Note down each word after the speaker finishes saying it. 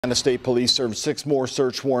Indiana State Police served 6 more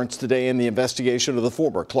search warrants today in the investigation of the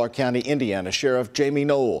former Clark County, Indiana Sheriff Jamie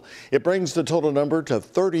Knoll. It brings the total number to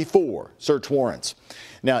 34 search warrants.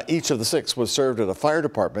 Now, each of the 6 was served at a fire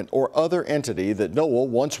department or other entity that Knoll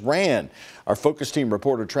once ran. Our focus team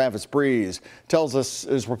reporter Travis Breeze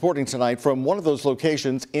is reporting tonight from one of those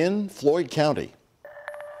locations in Floyd County.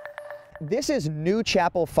 This is New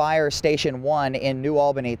Chapel Fire Station 1 in New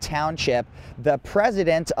Albany Township. The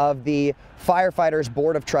president of the Firefighters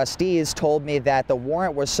Board of Trustees told me that the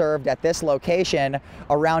warrant was served at this location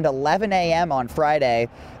around 11 a.m. on Friday.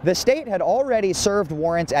 The state had already served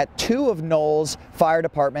warrants at 2 of Knoll's fire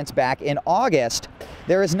departments back in August.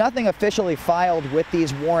 There is nothing officially filed with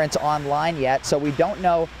these warrants online yet, so we don't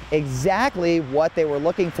know exactly what they were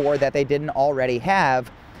looking for that they didn't already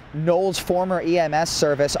have. Knoll's former EMS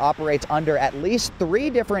service operates under at least 3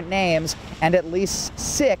 different names and at least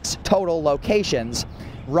 6 total locations.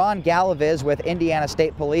 Ron Galaviz with Indiana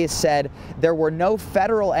State Police said there were no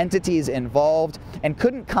federal entities involved and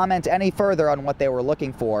couldn't comment any further on what they were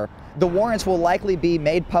looking for. The warrants will likely be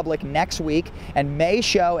made public next week and may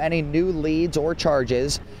show any new leads or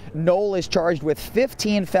charges. Knoll is charged with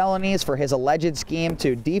 15 felonies for his alleged scheme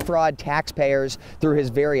to defraud taxpayers through his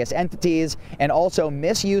various entities and also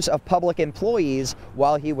misuse of public employees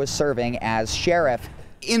while he was serving as sheriff.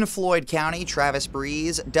 In Floyd County, Travis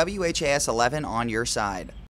Breeze, WHAS 11 on your side.